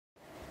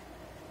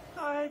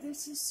Hi,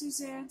 this is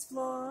Suzanne's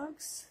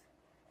Vlogs,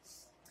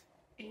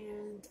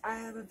 and I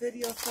have a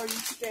video for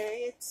you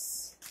today.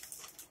 It's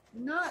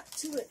not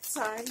too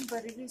exciting,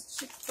 but it is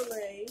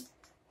Chick-fil-A,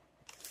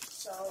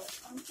 so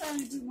I'm trying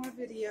to do more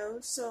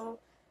videos, so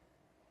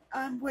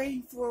I'm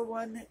waiting for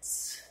one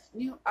that's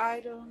new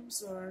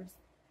items or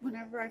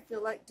whenever I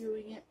feel like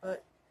doing it,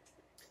 but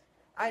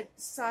I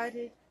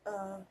decided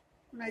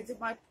when I did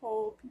my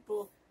poll,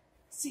 people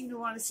seem to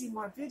want to see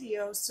more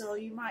videos, so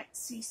you might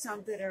see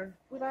some that are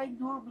what I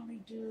normally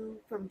do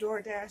from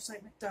Doordash,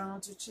 like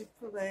McDonald's or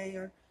Chick-fil-A,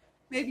 or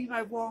maybe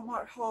my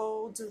Walmart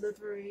Whole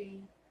delivery,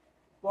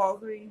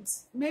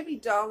 Walgreens, maybe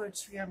Dollar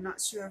Tree. I'm not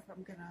sure if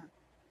I'm gonna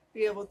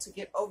be able to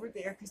get over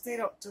there because they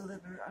don't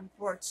deliver,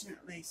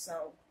 unfortunately.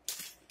 So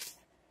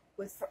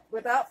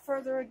without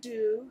further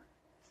ado,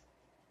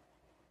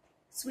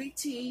 sweet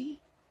tea.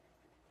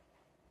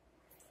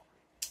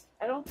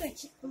 I don't think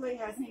Chick-fil-A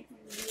has anything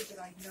new that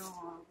I know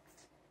of.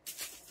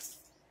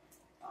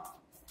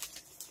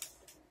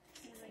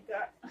 And I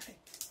got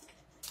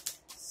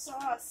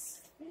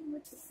sauce in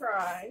with the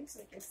fries.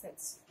 I guess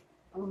that's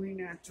only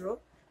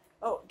natural.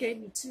 Oh, it gave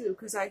me two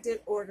because I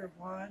did order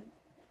one.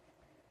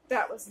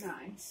 That was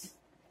nice.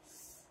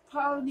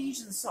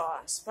 Polynesian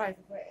sauce, by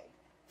the way.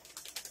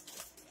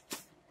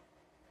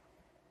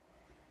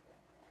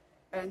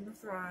 And the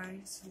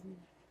fries.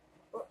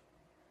 Oh,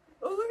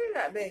 look at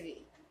that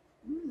baby.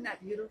 Isn't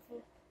that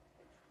beautiful?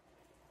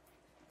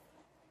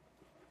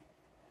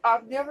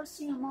 I've never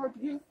seen a more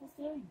beautiful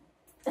thing.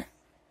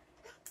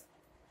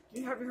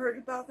 You haven't heard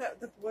about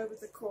that? The boy with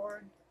the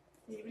corn.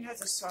 He even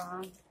has a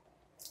song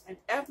and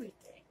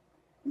everything.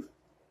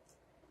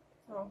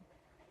 Oh.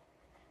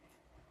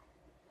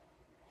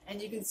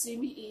 And you can see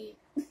me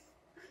eat,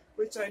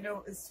 which I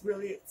know is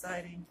really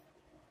exciting.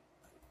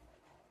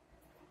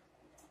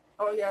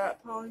 Oh yeah,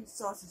 that Polynesian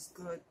sauce is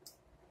good.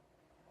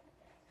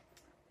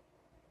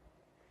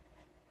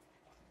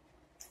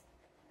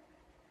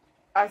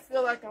 I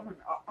feel like I'm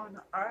on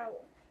an island.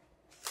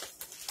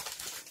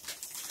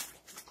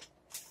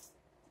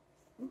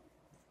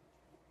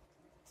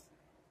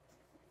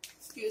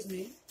 Excuse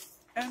me.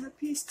 And a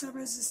piece de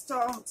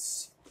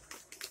resistance.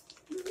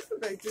 Look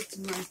what they did to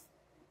my...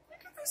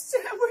 Look at this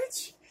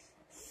sandwich.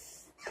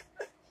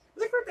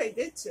 Look what they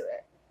did to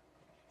it.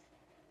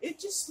 It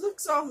just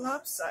looks all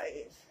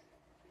lopsided.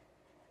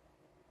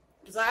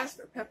 Because I asked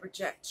for pepper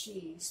jack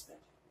cheese, but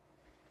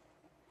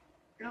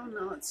I don't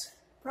know, it's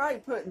probably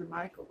put it in the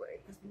microwave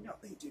because we know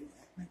they do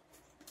that. But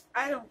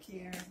I don't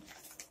care.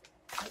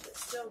 But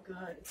it's still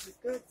good. It's a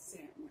good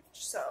sandwich.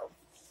 So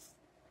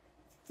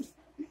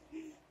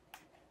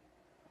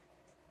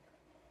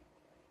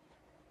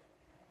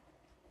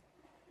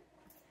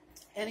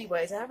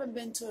anyways, I haven't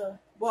been to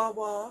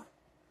Wawa.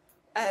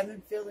 I haven't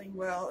been feeling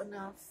well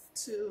enough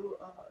to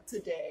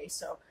today.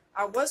 So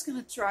I was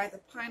going to try the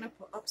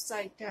pineapple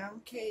upside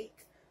down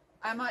cake.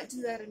 I might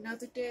do that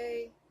another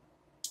day.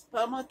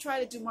 But I'm going to try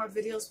to do more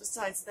videos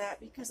besides that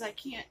because I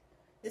can't,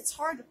 it's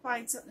hard to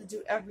find something to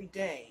do every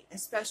day,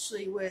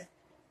 especially with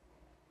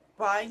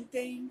buying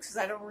things because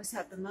I don't always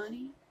have the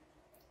money.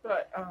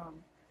 But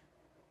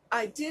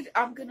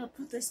I'm going to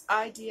put this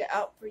idea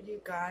out for you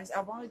guys.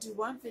 I want to do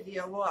one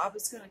video. Well, I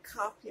was going to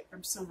copy it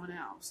from someone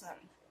else.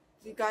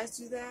 If you guys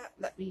do that,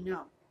 let me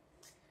know.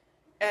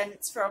 And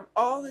it's from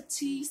all the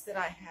teas that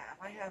I have.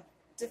 I have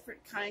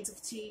different kinds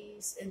of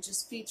teas and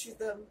just feature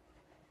them.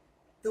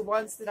 The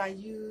ones that I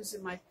use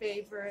and my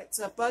favorites.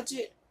 A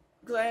Budget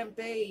Glam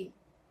Babe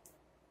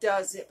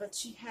does it, but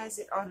she has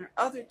it on her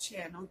other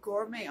channel,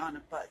 Gourmet on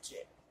a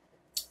Budget.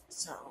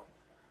 So,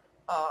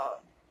 I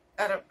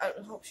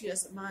hope she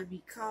doesn't mind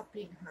me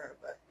copying her,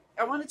 but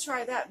I want to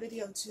try that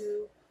video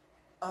too.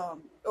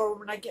 Or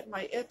when I get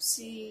my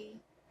Ipsy,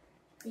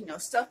 you know,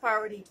 stuff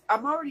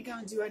I'm already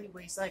going to do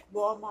anyways, like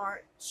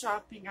Walmart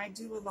shopping. I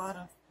do a lot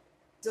of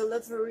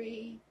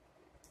delivery,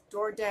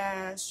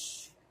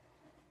 Doordash,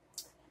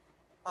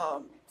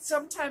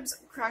 sometimes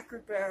Cracker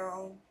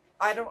Barrel.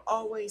 I don't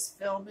always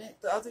film it.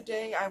 The other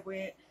day I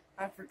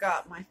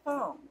forgot my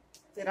phone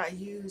that I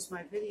use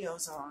my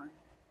videos on.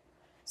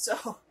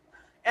 So,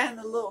 and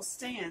the little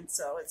stand,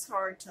 so it's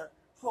hard to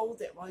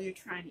hold it while you're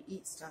trying to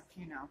eat stuff,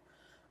 you know.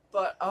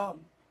 But,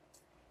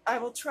 I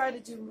will try to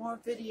do more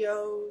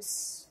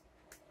videos,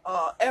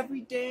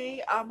 every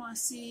day. I'm going to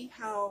see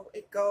how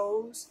it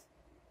goes.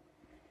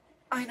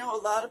 I know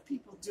a lot of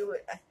people do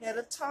it ahead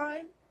of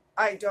time.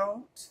 I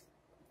don't.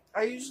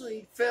 I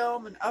usually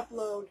film and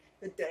upload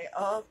the day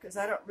of because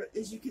I don't,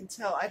 as you can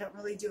tell, I don't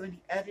really do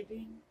any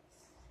editing.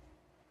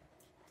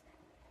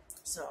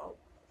 So,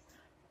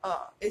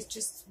 it's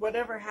just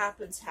whatever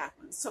happens,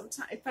 happens.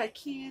 Sometimes, if I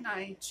can,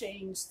 I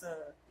change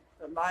the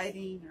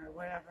lighting or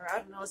whatever. I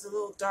don't know, it's a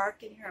little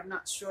dark in here. I'm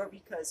not sure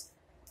because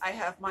I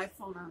have my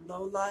phone on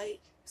low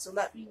light. So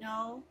let me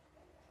know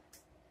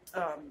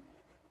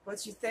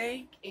what you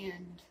think.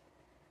 And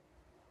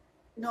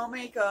no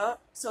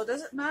makeup, so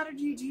does it matter to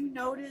you? Do you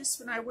notice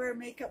when I wear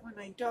makeup,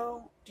 when I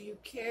don't? Do you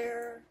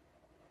care?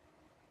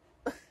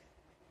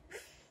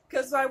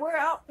 Because when I wear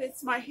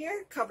outfits, my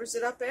hair covers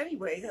it up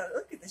anyway.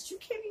 Look at this, you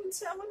can't even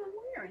tell what I'm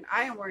wearing.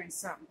 I am wearing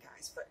some,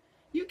 guys, but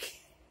you can't.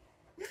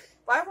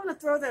 But I want to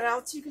throw that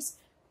out to you because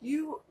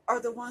you are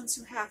the ones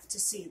who have to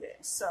see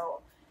this.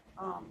 So,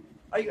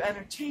 are you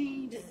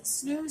entertained? Is it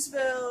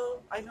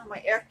Snoozeville? I know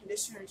my air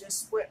conditioner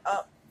just went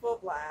up full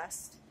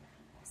blast.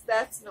 So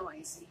that's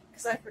noisy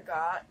because I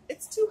forgot.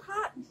 It's too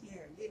hot in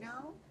here, you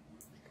know?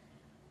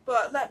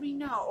 But let me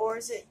know. Or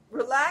is it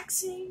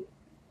relaxing?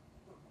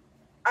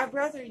 I'd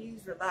rather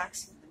use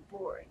relaxing than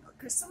boring.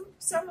 Because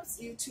some of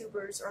the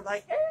YouTubers are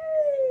like,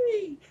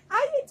 hey,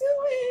 how you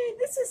doing?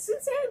 This is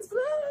Suzanne's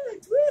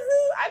Vlog.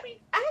 Woohoo! I mean,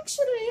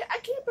 actually, I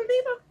can't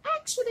believe I'm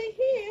actually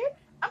here.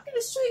 I'm going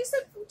to show you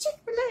something from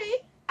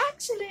Chick-fil-A.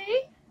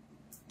 Actually.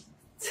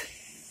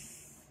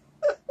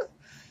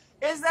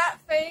 Is that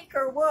fake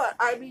or what?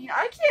 I mean,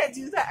 I can't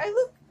do that. I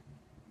look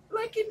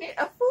like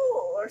a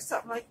fool or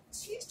something. Like,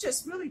 she's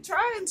just really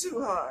trying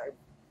too hard.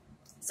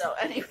 So,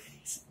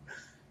 anyways,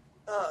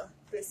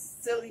 this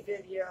silly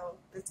video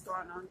that's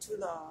gone on too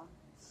long.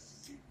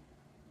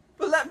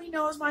 But let me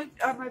know, are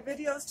my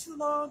videos too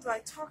long? Do I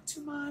talk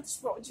too much?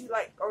 What would you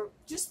like? Or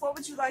just what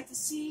would you like to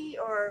see?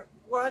 Or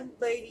one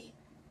lady,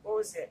 what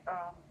was it?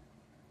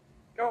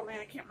 Oh man,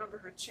 I can't remember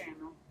her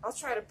channel. I'll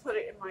try to put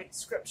it in my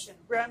description.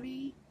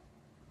 Remy,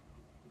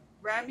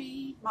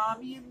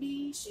 Mommy and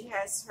Me. She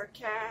has her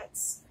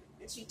cats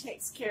and she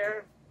takes care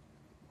of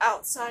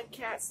outside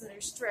cats and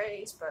their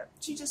strays, but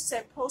she just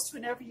said post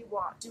whenever you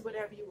want, do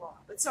whatever you want.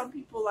 But some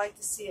people like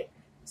to see it.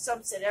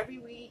 Some said every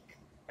week,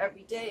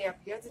 every day,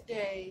 every other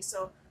day.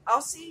 So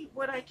I'll see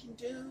what I can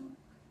do.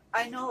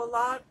 I know a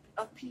lot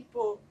of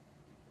people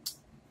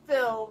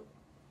film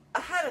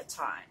ahead of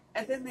time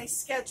and then they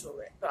schedule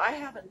it, but I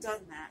haven't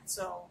done that,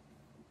 so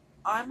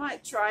I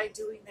might try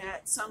doing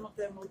that. Some of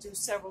them will do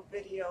several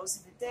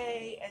videos in a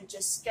day and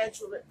just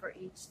schedule it for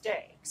each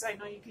day, because I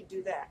know you can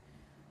do that.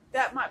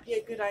 That might be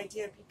a good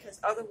idea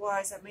because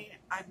otherwise I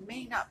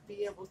may not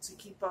be able to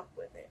keep up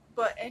with it.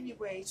 But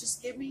anyway,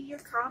 just give me your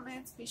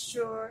comments. Be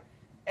sure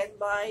and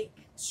like,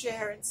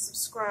 share, and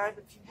subscribe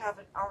if you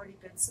haven't already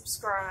been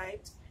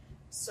subscribed.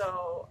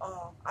 So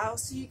I'll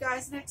see you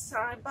guys next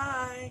time.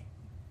 Bye.